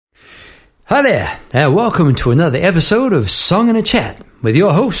Hi there, and welcome to another episode of Song and a Chat with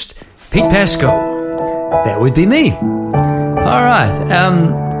your host, Pete Pascal. That would be me. Alright,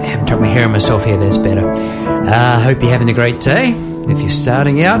 I haven't tucked my hair on myself here, that's better. I hope you're having a great day. If you're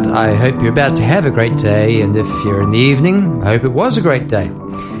starting out, I hope you're about to have a great day, and if you're in the evening, I hope it was a great day.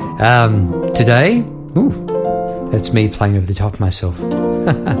 Today, that's me playing over the top of myself.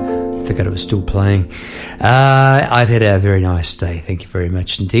 Forgot it was still playing. I've had a very nice day, thank you very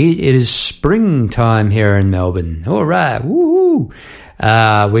much indeed. It is springtime here in Melbourne. All right, woo!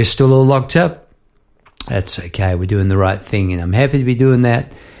 We're still all locked up. That's okay, we're doing the right thing, and I'm happy to be doing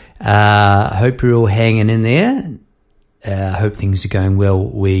that. I hope you're all hanging in there. I hope things are going well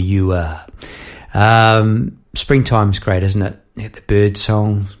where you are. Springtime's great, isn't it? Yeah, the bird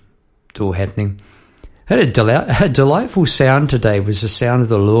songs, it's all happening. I had a delightful sound today. It was the sound of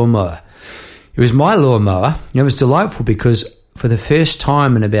the lawnmower. It was my lawnmower. It was delightful because for the first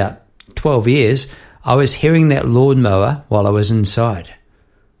time in about 12 years, I was hearing that lawnmower while I was inside.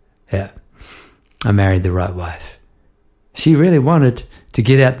 Yeah, I married the right wife. She really wanted to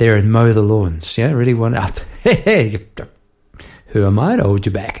get out there and mow the lawns. Yeah, really wanted. Who am I to hold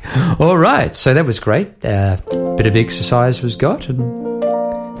you back? All right, so that was great. Bit of exercise was got, and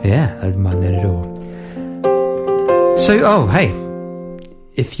yeah, I didn't mind that at all. So, hey,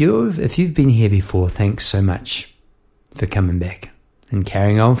 if you've been here before, thanks so much for coming back and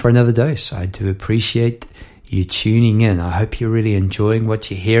carrying on for another dose. I do appreciate you tuning in. I hope you're really enjoying what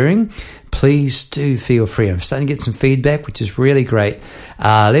you're hearing. Please do feel free. I'm starting to get some feedback, which is really great.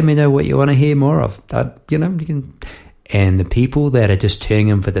 Let me know what you want to hear more of. You can. And the people that are just tuning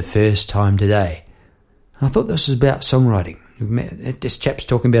in for the first time today, I thought this was about songwriting. This chap's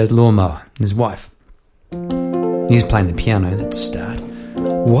talking about his lawnmower and his wife. He's playing the piano, that's a start.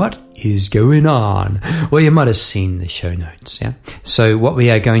 What is going on? Well, you might have seen the show notes, yeah? So what we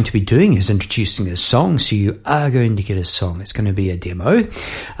are going to be doing is introducing a song. So you are going to get a song. It's going to be a demo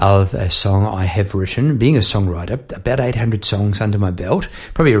of a song I have written. Being a songwriter, about 800 songs under my belt,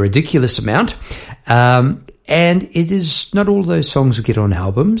 probably a ridiculous amount. And it is not all those songs will get on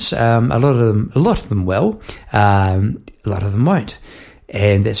albums. A lot of them will. A lot of them won't.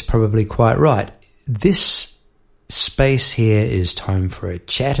 And that's probably quite right. This space here is time for a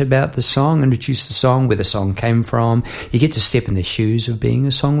chat about the song, introduce the song, where the song came from. You get to step in the shoes of being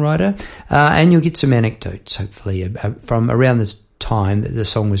a songwriter, and you'll get some anecdotes, hopefully, from around the time that the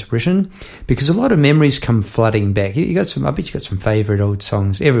song was written, because a lot of memories come flooding back. I bet you got some favourite old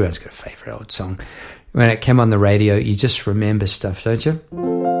songs. Everyone's got a favourite old song. When it came on the radio, you just remember stuff, don't you?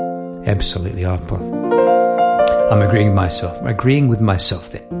 Absolutely. I'm agreeing with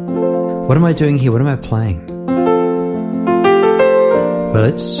myself there. What am I doing here? What am I playing? Well,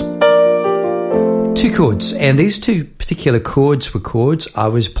 it's two chords, and these two particular chords were chords I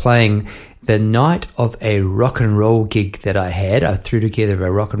was playing the night of a rock and roll gig that I had. I threw together a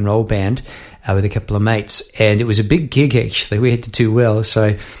rock and roll band with a couple of mates, and it was a big gig actually. We had to do well,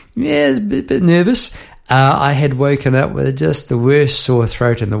 so yeah, I was a bit nervous. I had woken up with just the worst sore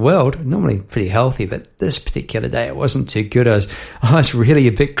throat in the world. Normally pretty healthy, but this particular day it wasn't too good. I was really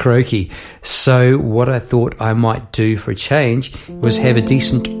a bit croaky. So what I thought I might do for a change was have a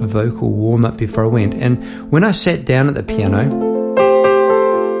decent vocal warm-up before I went. And when I sat down at the piano,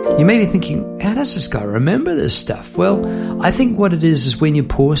 you may be thinking, how does this guy remember this stuff? Well, I think what it is when you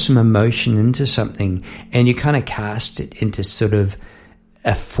pour some emotion into something and you kind of cast it into sort of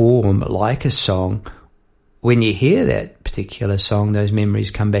a form like a song. When you hear that particular song, those memories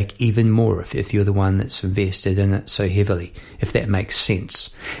come back even more if you're the one that's invested in it so heavily, if that makes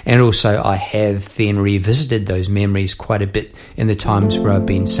sense. And also, I have then revisited those memories quite a bit in the times where I've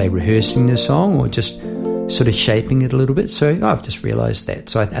been, say, rehearsing the song or just sort of shaping it a little bit. So I've just realised that.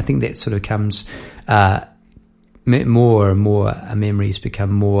 So I think that sort of comes more and more, memories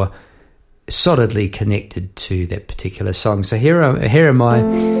become more solidly connected to that particular song. So here am I.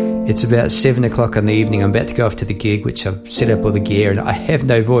 It's about 7 o'clock in the evening. I'm about to go off to the gig, which I've set up all the gear, and I have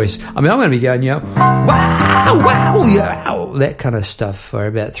no voice. I mean, I'm going to be going, wow, that kind of stuff for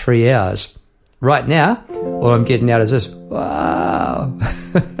about 3 hours. Right now, all I'm getting out is this, wow.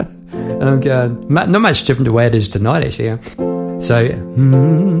 And I'm going, not much different to the way it is tonight, actually. So,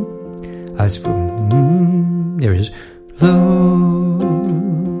 there it is.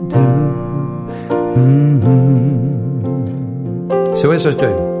 So as I was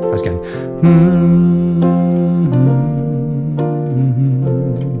doing, I was going,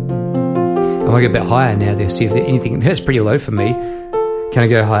 I want to go a bit higher now to see if there's anything. That's pretty low for me. Can I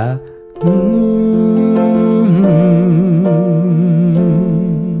go higher?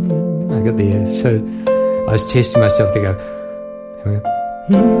 I got there. So I was testing myself to go, here we go.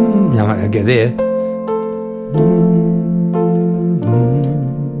 Now I go there.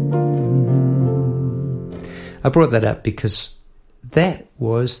 I brought that up because that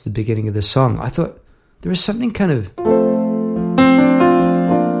was the beginning of the song. I thought there was something kind of,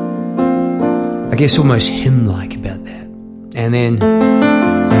 I guess, almost hymn-like about that. And then,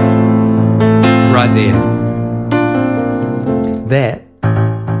 right there, that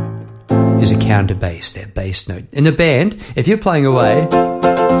is a counter bass, that bass note. In a band, if you're playing away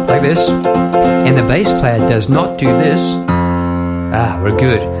like this, and the bass player does not do this, we're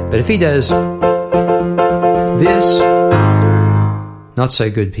good. But if he does this, not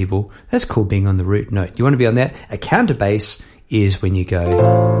so good, people. That's called being on the root note. You want to be on that. A counter bass is when you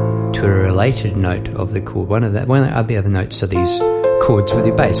go to a related note of the chord. One of the other notes are these chords with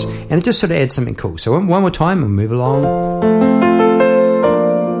your bass, and it just sort of adds something cool. So one more time, we'll move along.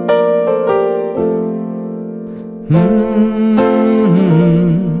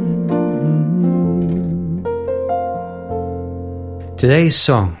 Today's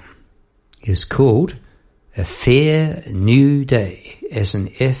song is called A Fair New Day, as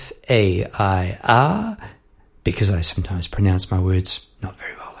in F-A-I-R, because I sometimes pronounce my words not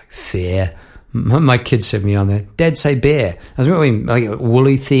very well, like fair. My kids sent me on there. Dad, say bear. I was wondering, like a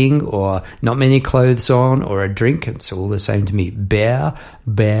woolly thing, or not many clothes on, or a drink. It's all the same to me. Bear,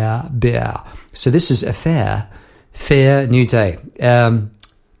 bear, bear. So this is a fair new day. I'm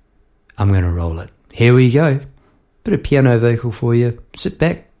going to roll it. Here we go. Bit of piano vocal for you. Sit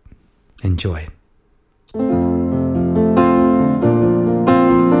back, enjoy.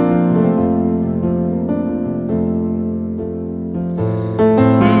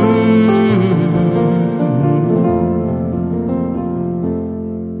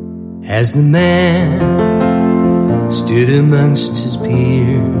 As the man stood amongst his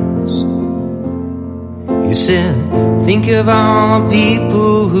peers, he said, think of all the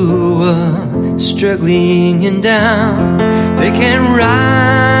people who are struggling and down. They can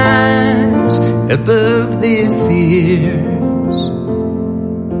rise above their fears,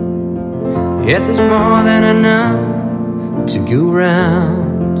 yet there's more than enough to go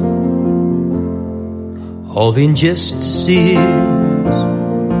round. All the injustices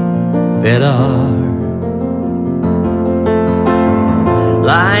that are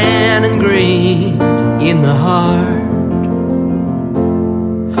lying ingrained in the heart.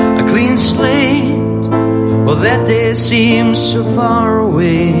 A clean slate, well, that day seems so far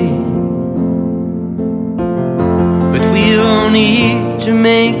away, but we all need to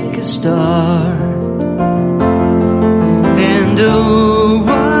make a start. And oh,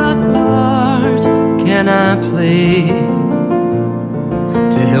 what part can I play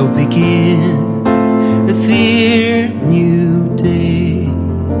to help begin a fair new day?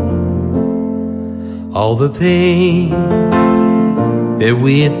 All the pain that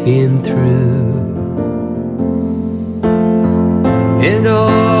we've been through, and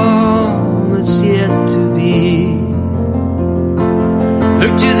all that's yet to be,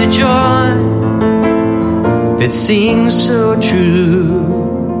 look to the joy that sings so true.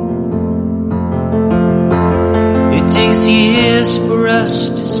 It takes years for us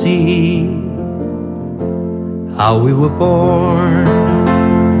to see how we were born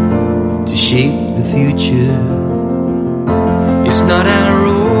to shape the future. It's not our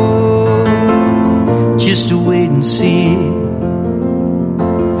own, just to wait and see.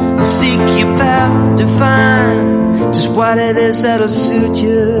 Seek your path to find just what it is that'll suit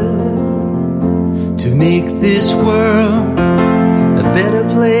you, to make this world a better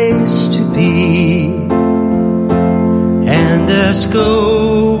place to be. And ask,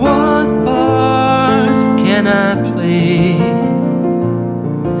 oh, what part can I play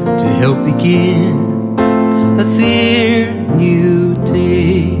to help begin a fair new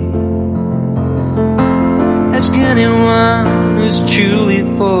day? Ask anyone who's truly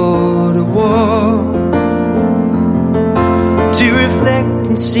fought a war to reflect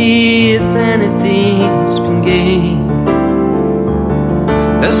and see if anything's been gained.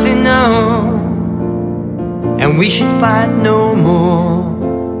 They'll say no, and we should fight no more.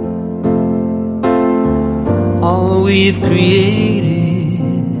 All we've created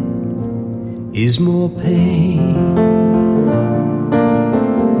is more pain.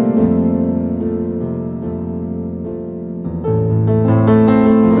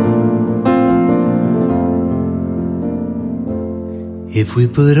 If we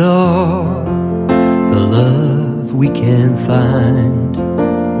put all the love we can find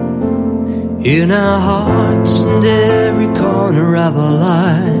in our hearts and every corner of our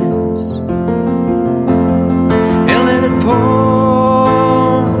lives, and let it pour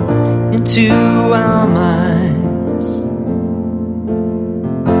into our minds,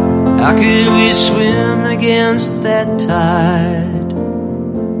 How could we swim against that tide?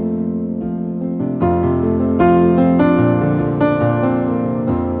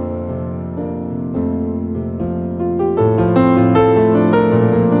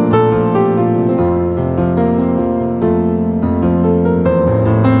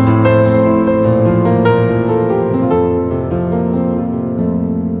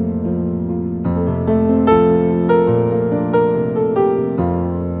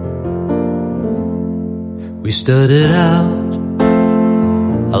 We started out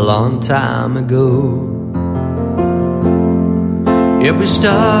a long time ago. Yet we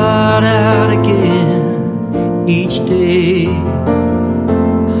start out again each day.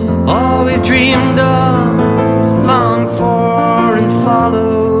 All we've dreamed of, longed for and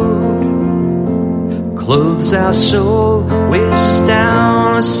followed, clothes our soul, weighs us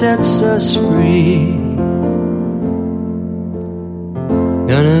down, or sets us free.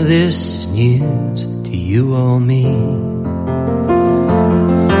 None of this is news to you or me.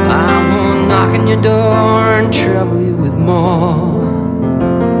 I won't knock on your door and trouble you with more.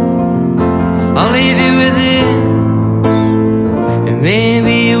 I'll leave you with it, and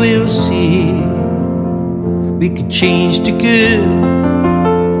maybe we'll see. We could change to good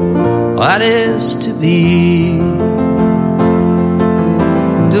what is to be.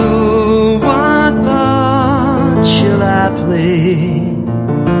 And oh, what part shall I play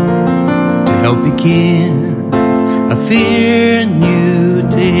to help begin a fair new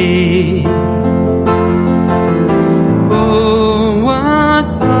day? Oh, what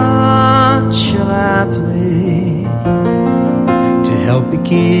part shall I play to help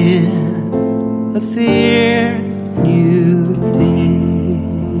begin a fair new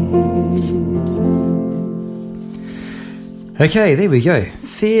day? Okay, there we go.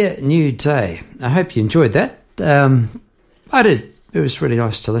 Fair New Day. I hope you enjoyed that. I did. It was really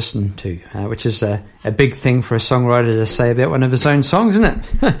nice to listen to, which is a big thing for a songwriter to say about one of his own songs, isn't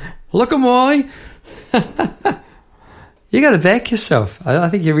it? Look at why. You got to back yourself. I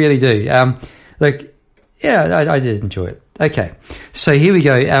think you really do. Look, yeah, I did enjoy it. Okay, so here we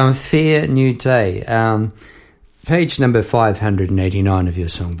go. Fair New Day. Page number 589 of your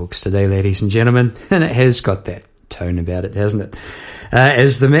songbooks today, ladies and gentlemen. And it has got that tone about it, hasn't it?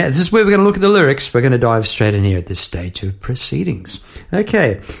 This is where we're going to look at the lyrics. We're going to dive straight in here at this stage of proceedings.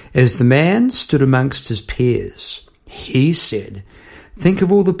 Okay. As the man stood amongst his peers, he said, "Think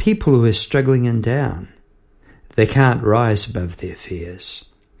of all the people who are struggling and down. They can't rise above their fears.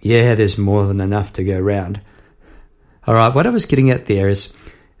 Yeah, there's more than enough to go round." All right, what I was getting at there is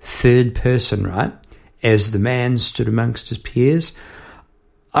third person, right? As the man stood amongst his peers.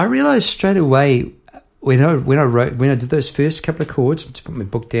 I realized straight away when I did those first couple of chords, let's put my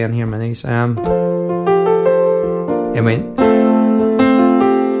book down here on my knees, and went,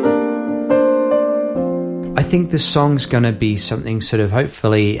 I think this song's going to be something sort of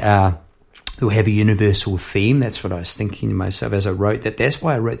hopefully will have a universal theme. That's what I was thinking to myself as I wrote that. That's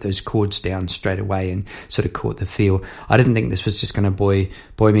why I wrote those chords down straight away and sort of caught the feel. I didn't think this was just going to boy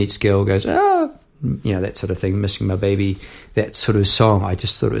meets girl goes, that sort of thing, missing my baby, that sort of song. I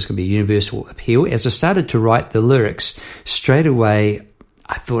just thought it was going to be a universal appeal. As I started to write the lyrics, straight away,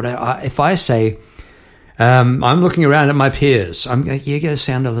 I thought if I say, I'm looking around at my peers, you're going to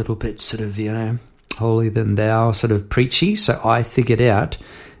sound a little bit sort of, holier than thou, sort of preachy. So I figured out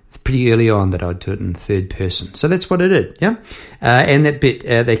pretty early on that I'd do it in third person. So that's what I did, yeah? And that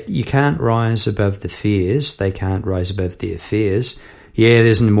bit, you can't rise above the fears, they can't rise above their fears. Yeah,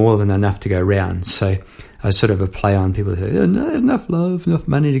 there's more than enough to go around. So I sort of a play on people who say, oh, no, there's enough love, enough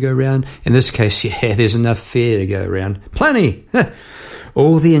money to go around. In this case, yeah, there's enough fear to go around. Plenty.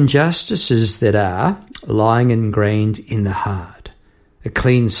 All the injustices that are lying ingrained in the heart. A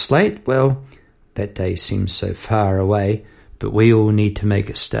clean slate, well, that day seems so far away, but we all need to make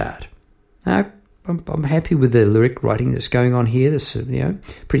a start. I'm happy with the lyric writing that's going on here. This,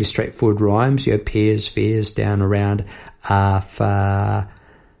 pretty straightforward rhymes. Peers, fears, down, around, far,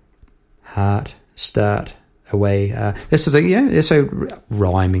 heart, start, away. That's the thing. So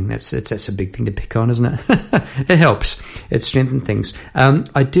rhyming. That's a big thing to pick on, isn't it? It helps. It strengthens things.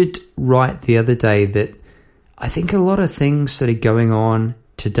 I did write the other day that I think a lot of things that are going on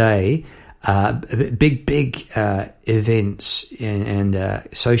today. Big events and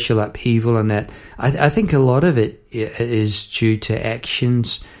social upheaval and that. I think a lot of it is due to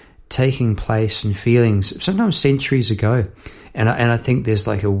actions taking place and feelings sometimes centuries ago. And I think there's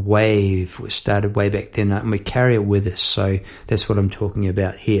like a wave which started way back then and we carry it with us. So that's what I'm talking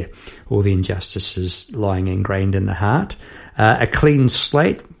about here. All the injustices lying ingrained in the heart. A clean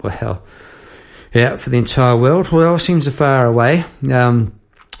slate, well, yeah, for the entire world. Well, seems a far away.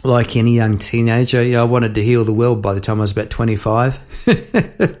 like any young teenager, I wanted to heal the world by the time I was about 25.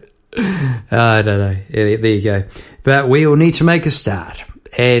 I don't know. Yeah, there you go. But we all need to make a start.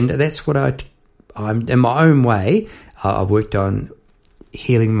 And that's what I'm in my own way, I've worked on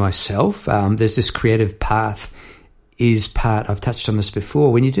healing myself. There's this creative path is part, I've touched on this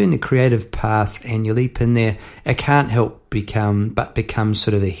before, when you're doing the creative path and you leap in there, it can't help become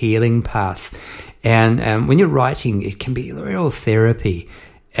sort of a healing path. And when you're writing, it can be real therapy.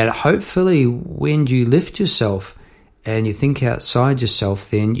 And hopefully when you lift yourself and you think outside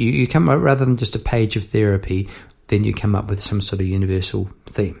yourself, then you come up, rather than just a page of therapy, then you come up with some sort of universal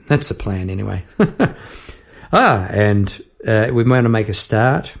theme. That's the plan anyway. And we want to make a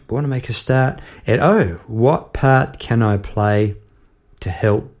start. And what part can I play to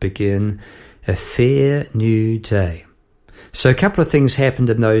help begin a fair new day? So a couple of things happened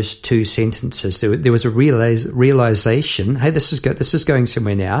in those two sentences. There was a realization. Hey, this is going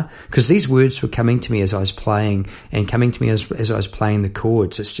somewhere now, because these words were coming to me as I was playing, and coming to me as I was playing the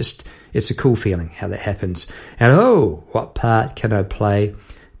chords. It's a cool feeling how that happens. And what part can I play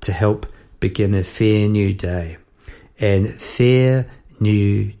to help begin a fair new day? And fair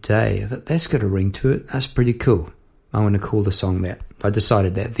new day. That's got a ring to it. That's pretty cool. I'm going to call the song that. I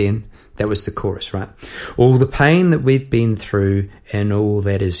decided that then. That was the chorus, right? All the pain that we've been through and all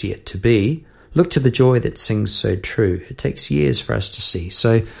that is yet to be, look to the joy that sings so true. It takes years for us to see.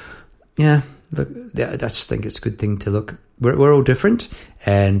 So, yeah, look, I just think it's a good thing to look. We're all different,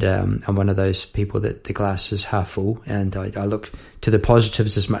 and I'm one of those people that the glass is half full, and I look to the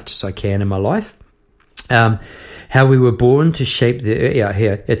positives as much as I can in my life. How we were born to shape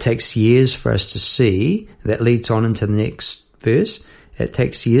here. It takes years for us to see. That leads on into the next verse. It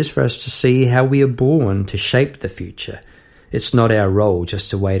takes years for us to see how we are born to shape the future. It's not our role just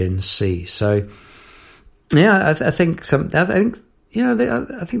to wait and see. So, yeah, I think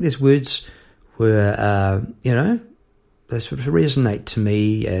these words were, they sort of resonate to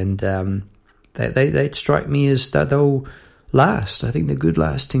me, and they strike me as that they'll last. I think they're good,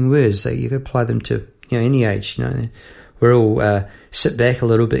 lasting words. You can apply them to any age. We're all sit back a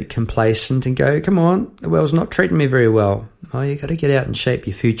little bit complacent and go, come on, the world's not treating me very well. Oh, you got to get out and shape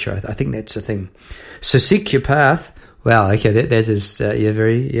your future. I think that's the thing. So seek your path. Wow, okay, that is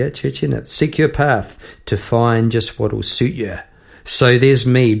churchy, isn't it? Seek your path to find just what will suit you. So there's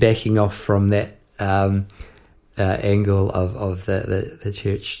me backing off from that angle of the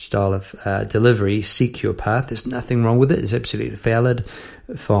church style of delivery. Seek your path. There's nothing wrong with it. It's absolutely valid,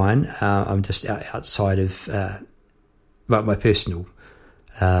 fine. I'm just outside of my personal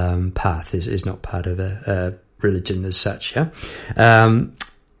path is not part of a religion as such. To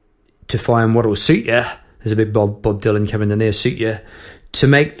find what will suit you. There's a bit Bob Dylan coming in there. Suit you to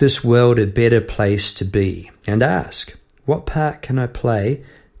make this world a better place to be. And ask, what part can I play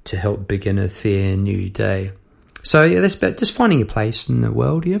to help begin a fair new day? So that's about just finding your place in the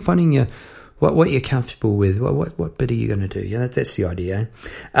world. Finding what you're comfortable with. What bit are you going to do? That's the idea.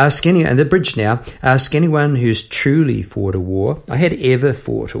 And the bridge now. Ask anyone who's truly fought a war. I had ever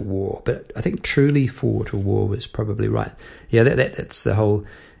fought a war, but I think truly fought a war was probably right. Yeah, that's the whole.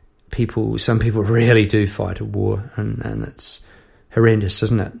 Some people really do fight a war, and it's horrendous,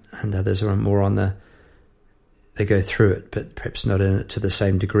 isn't it? And others are more they go through it, but perhaps not in it to the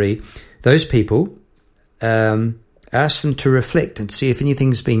same degree. Those people. Ask them to reflect and see if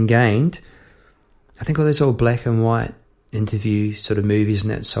anything's been gained. I think all those old black and white interview sort of movies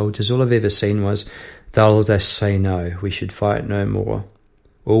and that soldiers, all I've ever seen was, they'll just say no, we should fight no more.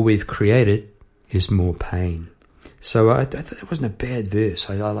 All we've created is more pain. So I thought it wasn't a bad verse.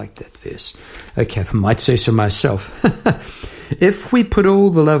 I like that verse. Okay, I might say so myself. If we put all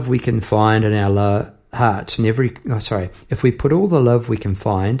the love we can find in our hearts and if we put all the love we can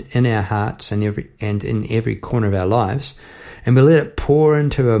find in our hearts and in every corner of our lives, and we let it pour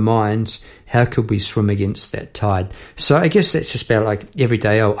into our minds, how could we swim against that tide? So I guess that's just about like every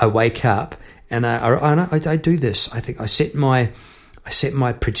day I wake up and I do this. I think I set my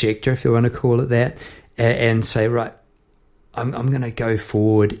projector, if you want to call it that, and say, right, I'm going to go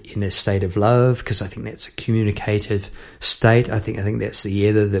forward in a state of love, because I think that's a communicative state. I think that's the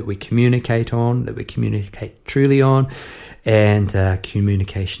ether that we communicate on, that we communicate truly on, and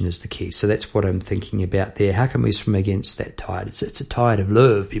communication is the key. So that's what I'm thinking about there. How can we swim against that tide? It's a tide of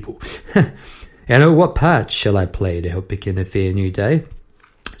love, people. And what part shall I play to help begin a fair new day?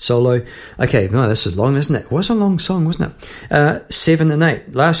 Solo. Okay, no, this is long, isn't it? It was a long song, wasn't it? 7 and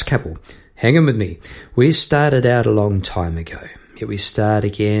 8, last couple. Hang on with me. We started out a long time ago, yet we start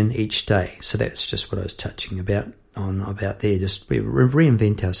again each day. So that's just what I was touching about there. Just we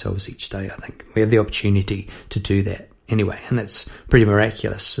reinvent ourselves each day, I think. We have the opportunity to do that anyway, and that's pretty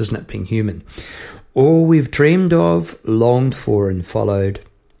miraculous, isn't it, being human? All we've dreamed of, longed for and followed,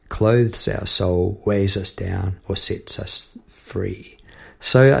 clothes our soul, weighs us down, or sets us free.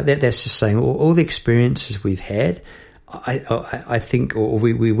 So that's just saying all the experiences we've had, I think, or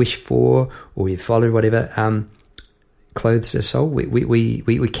we wish for, or we follow, whatever, clothes our soul.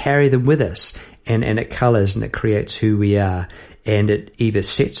 We carry them with us, and it colours and it creates who we are, and it either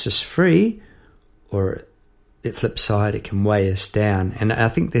sets us free, or the flip side, it can weigh us down. And I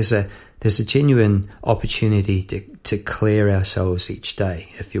think there's a genuine opportunity to clear ourselves each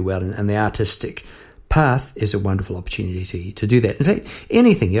day, if you will, and the artistic path is a wonderful opportunity to do that. In fact,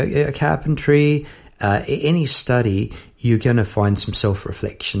 anything, carpentry, any study, you're going to find some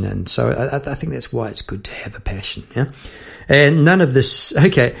self-reflection. And so I think that's why it's good to have a passion. Yeah. And none of this,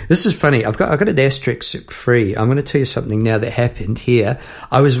 okay, this is funny. I've got an asterisk free. I'm going to tell you something now that happened here.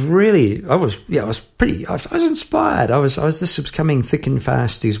 I was inspired. This was coming thick and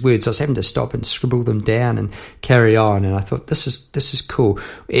fast, these words. I was having to stop and scribble them down and carry on. And I thought, this is cool.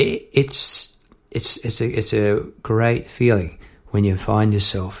 It's a great feeling when you find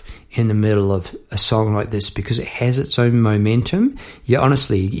yourself in the middle of a song like this, because it has its own momentum.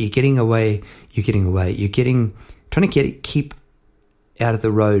 You're getting away. Trying to keep out of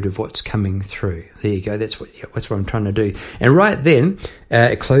the road of what's coming through. There you go. That's what I'm trying to do. And right then,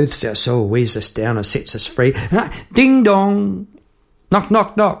 it clothes our soul, weighs us down, or sets us free. Ding dong, knock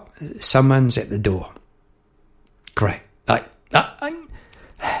knock knock. Someone's at the door. Great. Put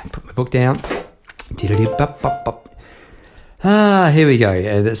my book down. Here we go.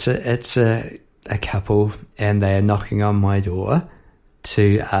 It's a couple, and they are knocking on my door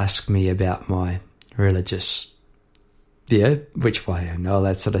to ask me about my religious, which way and all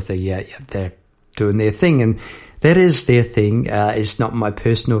that sort of thing. Yeah, they're doing their thing, and that is their thing. It's not my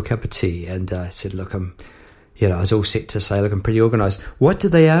personal cup of tea. And I said, look, I was all set to say, look, I'm pretty organised. What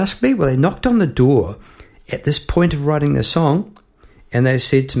did they ask me? Well, they knocked on the door at this point of writing the song, and they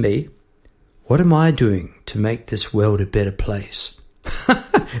said to me, what am I doing to make this world a better place?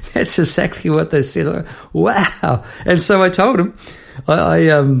 That's exactly what they said. Wow. And so I told them,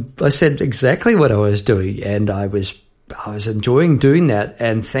 I said exactly what I was doing, and I was enjoying doing that,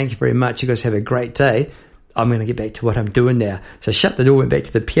 and thank you very much. You guys have a great day. I'm going to get back to what I'm doing now. So I shut the door, went back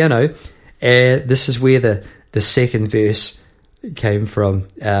to the piano, and this is where the second verse came from.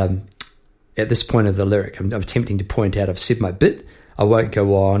 At this point of the lyric, I'm attempting to point out, I've said my bit, I won't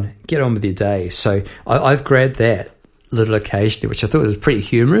go on, get on with your day. So I've grabbed that little occasion, which I thought was pretty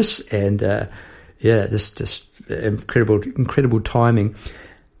humorous, and just incredible timing.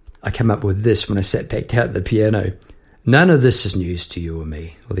 I came up with this when I sat back down at the piano. None of this is news to you or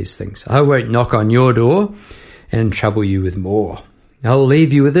me, all these things. I won't knock on your door and trouble you with more. I'll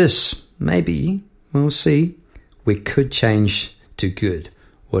leave you with this. Maybe, we'll see, we could change to good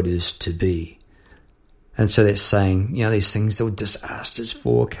what is to be. And so that's saying, these things, all disasters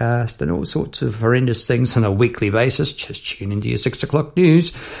forecast and all sorts of horrendous things on a weekly basis. Just tune into your 6 o'clock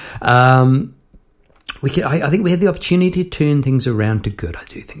news. I think we have the opportunity to turn things around to good. I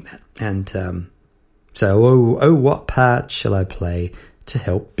do think that. And so, what part shall I play to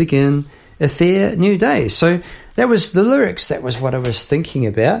help begin a fair new day? So that was the lyrics. That was what I was thinking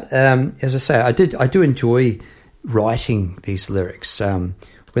about. As I say, I do enjoy writing these lyrics.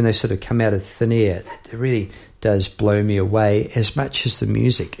 When they sort of come out of thin air, it really does blow me away as much as the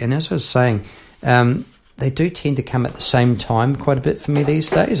music. And as I was saying, they do tend to come at the same time quite a bit for me these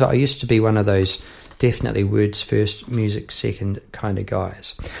days. I used to be one of those definitely words first, music second kind of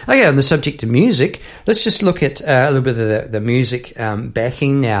guys. Okay, on the subject of music, let's just look at a little bit of the music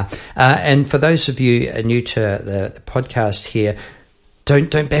backing now. And for those of you new to the podcast here,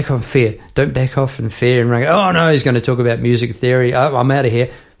 don't back on fear. Don't back off in fear and run, oh no, he's going to talk about music theory. Oh, I'm out of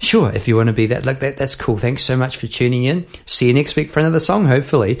here. Sure, if you want to be that, that's cool. Thanks so much for tuning in. See you next week for another song,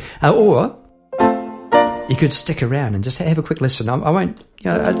 hopefully. Or you could stick around and just have a quick listen. I won't,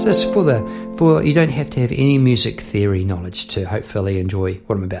 just for you don't have to have any music theory knowledge to hopefully enjoy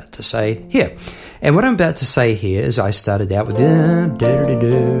what I'm about to say here. And what I'm about to say here is I started out with and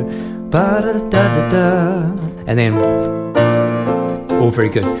then all very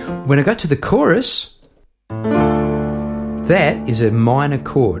good. When I got to the chorus, that is a minor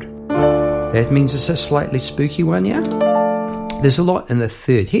chord. That means it's a slightly spooky one, yeah? There's a lot in the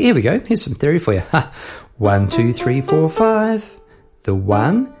third. Here we go. Here's some theory for you. 1, 2, 3, 4, 5. The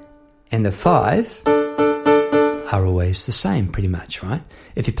 1 and the 5 are always the same, pretty much, right?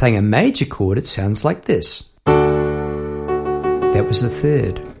 If you're playing a major chord, it sounds like this. That was the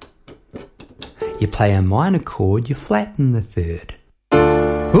third. You play a minor chord, you flatten the third.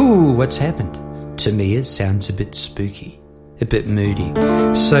 Ooh, what's happened? to me it sounds a bit spooky, a bit moody.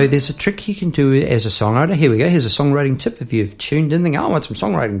 So there's a trick you can do as a songwriter. Here we go. Here's a songwriting tip. If you've tuned in, I want some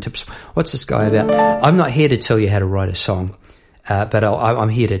songwriting tips. What's this guy about? I'm not here to tell you how to write a song, but I'm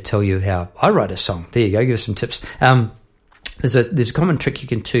here to tell you how I write a song. There you go. Give us some tips. There's a common trick you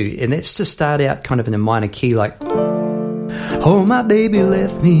can do, and that's to start out kind of in a minor key, like, oh, my baby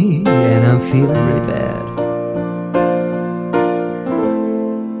left me, and I'm feeling really bad.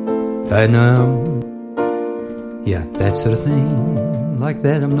 And yeah, that sort of thing, like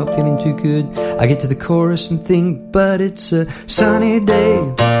that. I'm not feeling too good. I get to the chorus and think, but it's a sunny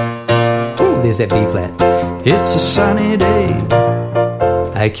day. Oh, there's that B flat. It's a sunny day.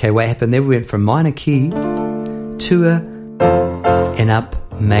 Okay, what happened there? We went from minor key to an up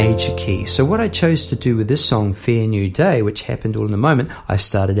major key. So what I chose to do with this song, Fair New Day, which happened all in a moment, I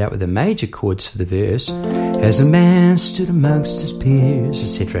started out with the major chords for the verse, as a man stood amongst his peers,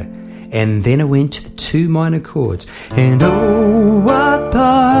 etc. And then I went to the 2 minor chords, and oh, what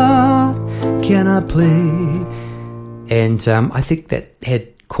part can I play? And I think that had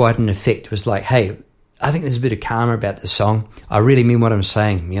quite an effect. It was like, hey, I think there's a bit of karma about this song. I really mean what I'm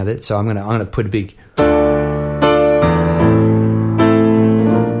saying. You know, so I'm gonna put a big.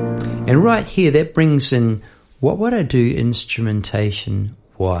 And right here, that brings in what would I do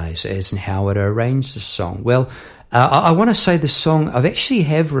instrumentation-wise, as in how would I arrange the song? Well, I want to say the song, I've actually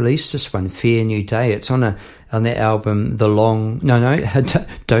have released this one, Fair New Day. It's on that album, Don't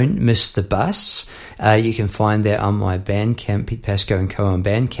Miss the Bus. You can find that on my Bandcamp, Pete Pascoe & Co. on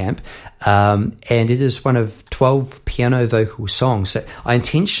Bandcamp. And it is one of 12 piano vocal songs that I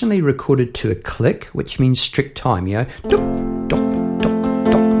intentionally recorded to a click, which means strict time, you know.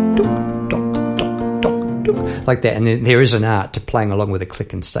 Like that, and there is an art to playing along with a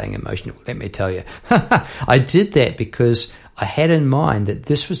click and staying emotional, let me tell you. I did that because I had in mind that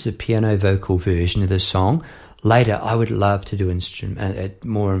this was the piano vocal version of the song. Later, I would love to do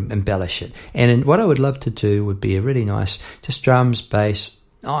more embellish it. And what I would love to do would be a really nice, just drums, bass,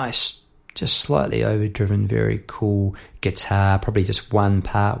 nice, just slightly overdriven, very cool guitar, probably just one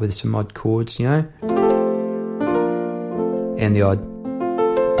part with some odd chords, you know? And the odd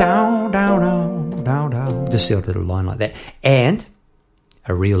down, down, down, down, down, just the odd little line like that. And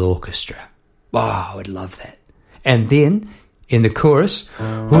a real orchestra. Oh, I would love that. And then in the chorus,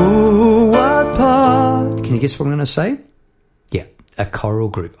 oh, what part? Can you guess what I'm going to say? Yeah, a choral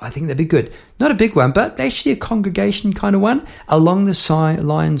group. I think that'd be good. Not a big one, but actually a congregation kind of one, along the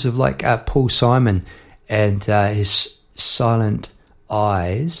lines of like Paul Simon and his Silent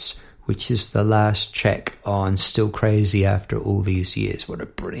Eyes, which is the last track on Still Crazy After All These Years. What a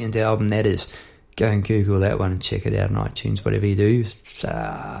brilliant album that is. Go and Google that one and check it out on iTunes, whatever you do.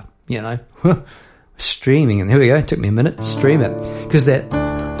 You know, streaming. And here we go. It took me a minute. Stream it. Because that,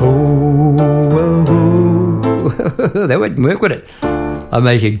 that wouldn't work, would it? I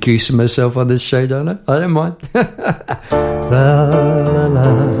make a goose of myself on this show, don't I? I don't mind. La, la,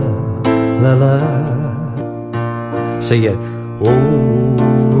 la, la, la. So yeah,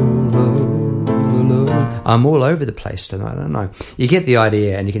 I'm all over the place tonight. I don't know. You get the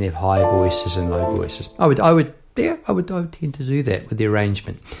idea, and you can have high voices and low voices. I would tend to do that with the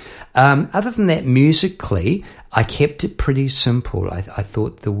arrangement. Other than that, musically, I kept it pretty simple. I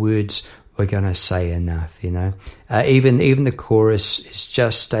thought the words were going to say enough, you know. Even the chorus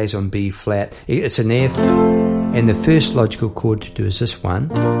just stays on B flat. It's an F, and the first logical chord to do is this one,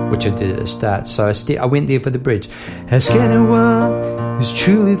 which I did at the start. So I went there for the bridge. Ask anyone who's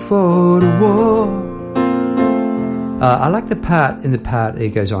truly for the war. I like the part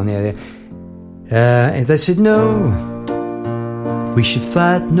it goes on there. And they said, no, we should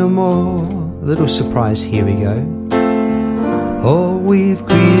fight no more. A little surprise, here we go. All we've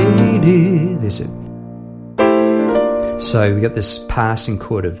created, there's it. So we got this passing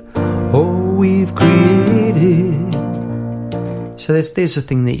chord of all we've created. So there's a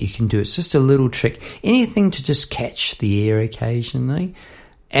thing that you can do. It's just a little trick. Anything to just catch the ear occasionally.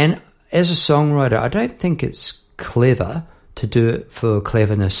 And as a songwriter, I don't think it's clever to do it for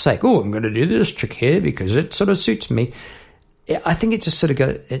cleverness sake. Oh, I'm going to do this trick here because it sort of suits me. I think it just sort of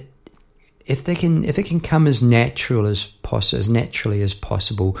goes. If it can come as naturally as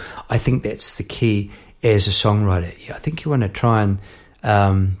possible, I think that's the key as a songwriter. I think you want to try and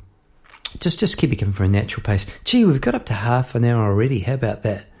just keep it coming from a natural pace. Gee, we've got up to half an hour already. How about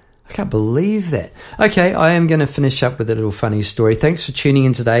that? I can't believe that. Okay, I am going to finish up with a little funny story. Thanks for tuning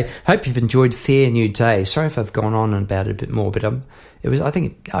in today. Hope you've enjoyed Fair New Day. Sorry if I've gone on about it a bit more, but I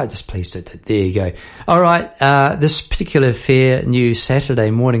just pleased it. There you go. All right, this particular Fair New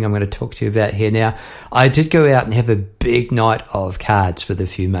Saturday morning I'm going to talk to you about here now. I did go out and have a big night of cards with a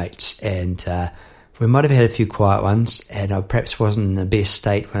few mates, and we might have had a few quiet ones, and I perhaps wasn't in the best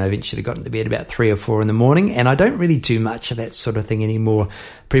state when I eventually got into bed about 3 or 4 in the morning, and I don't really do much of that sort of thing anymore.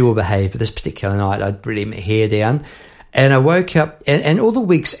 Pretty well behaved, but this particular night I'd really let my hair down, and I woke up, and all the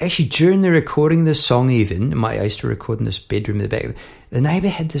weeks, actually during the recording of this song even, I used to record in this bedroom in the back, the neighbour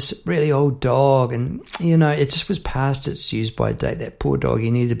had this really old dog, and, you know, it just was past its use by date. That poor dog,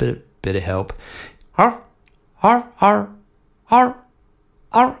 he needed a bit of help. Arr, arr, arr, arr,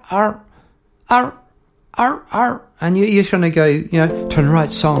 arr, arr, arr. Arr, arr, and you're trying to go, you know, trying to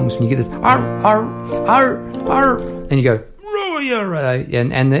write songs, and you get this arr, arr, arr, arr, and you go, oh, yeah, right.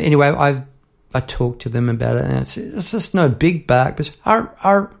 And anyway, I talked to them about it, and it's just no big bark, but arr,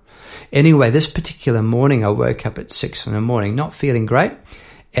 arr. Anyway, this particular morning, I woke up at 6 in the morning, not feeling great,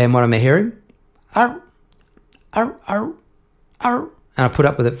 and what am I hearing? Arr, arr, arr, arr, and I put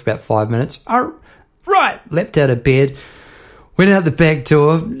up with it for about 5 minutes. Arr, right, leapt out of bed. Went out the back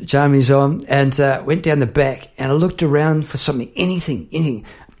door, jammies on, and went down the back, and I looked around for something, anything.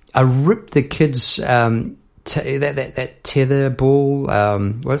 I ripped the kids' that tether ball,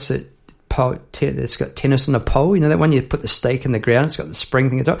 what's it? It's got tennis on a pole, you know, that one you put the stake in the ground, it's got the spring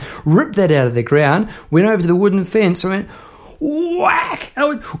thing at the top. Ripped that out of the ground, went over to the wooden fence, I went, whack! And I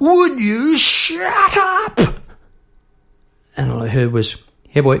went, would you shut up? And all I heard was,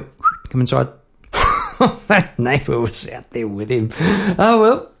 hey boy, come inside. That neighbour was out there with him. Oh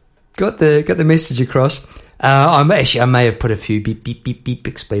well, got the message across. I may have put a few beep beep beep beep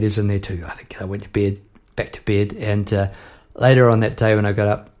expletives in there too. I think I went back to bed, and later on that day when I got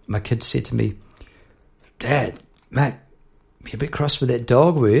up, my kids said to me, "Dad, mate, you're a bit cross with that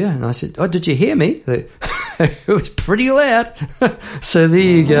dog, were you?" And I said, "Oh, did you hear me?" It was pretty loud. So there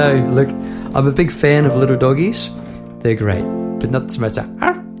you go. Look, I'm a big fan of little doggies. They're great, but not so much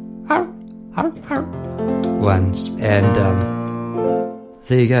ones. And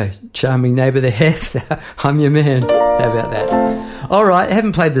there you go, charming neighbour there. I'm your man. How about that? All right, I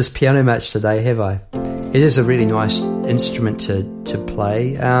haven't played this piano much today, have I? It is a really nice instrument to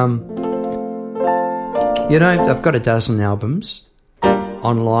play. You know, I've got a dozen albums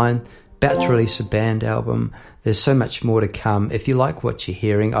online, about to release a band album. There's so much more to come. If you like what you're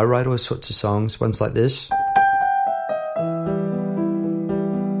hearing, I write all sorts of songs, ones like this.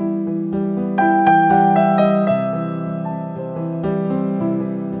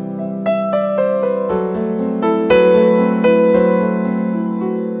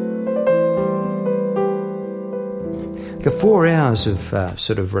 Got 4 hours of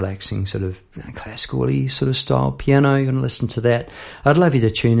sort of relaxing, sort of classical-y sort of style piano. You're going to listen to that. I'd love you to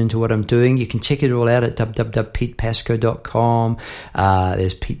tune into what I'm doing. You can check it all out at www.petepasco.com.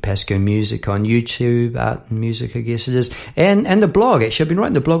 There's Pete Pasco Music on YouTube, Art and Music, I guess it is, and the blog. Actually, I've been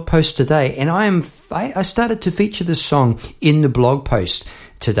writing the blog post today, and I started to feature this song in the blog post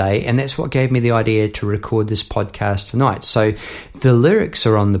today, and that's what gave me the idea to record this podcast tonight. So the lyrics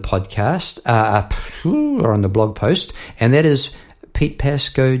are on the podcast, are on the blog post, and that is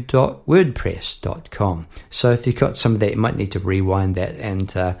petepasco.wordpress.com. So if you've got some of that, you might need to rewind that and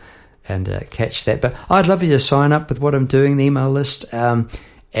catch that. But I'd love you to sign up with what I'm doing, the email list,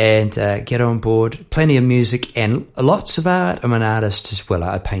 and get on board. Plenty of music and lots of art. I'm an artist as well.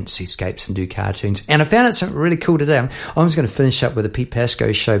 I paint seascapes and do cartoons. And I found out something really cool today. I'm just going to finish up with a Pete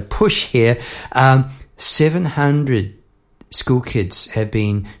Pasco show push here. 700 school kids have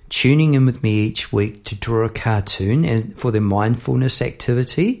been tuning in with me each week to draw a cartoon for their mindfulness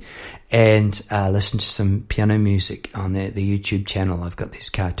activity and listen to some piano music on the YouTube channel. I've got these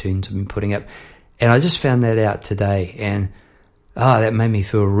cartoons I've been putting up. And I just found that out today, and that made me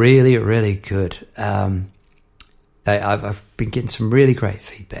feel really, really good. I've been getting some really great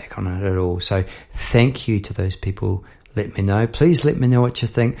feedback on it at all. So thank you to those people. Let me know. Please let me know what you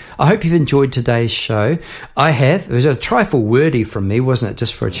think. I hope you've enjoyed today's show. I have. It was a trifle wordy from me, wasn't it?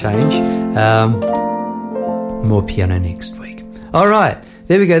 Just for a change. More piano next week. All right.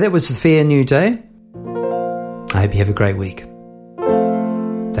 There we go. That was the Fair New Day. I hope you have a great week.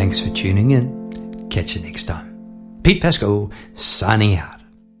 Thanks for tuning in. Catch you next time. Pete Pasco, signing out.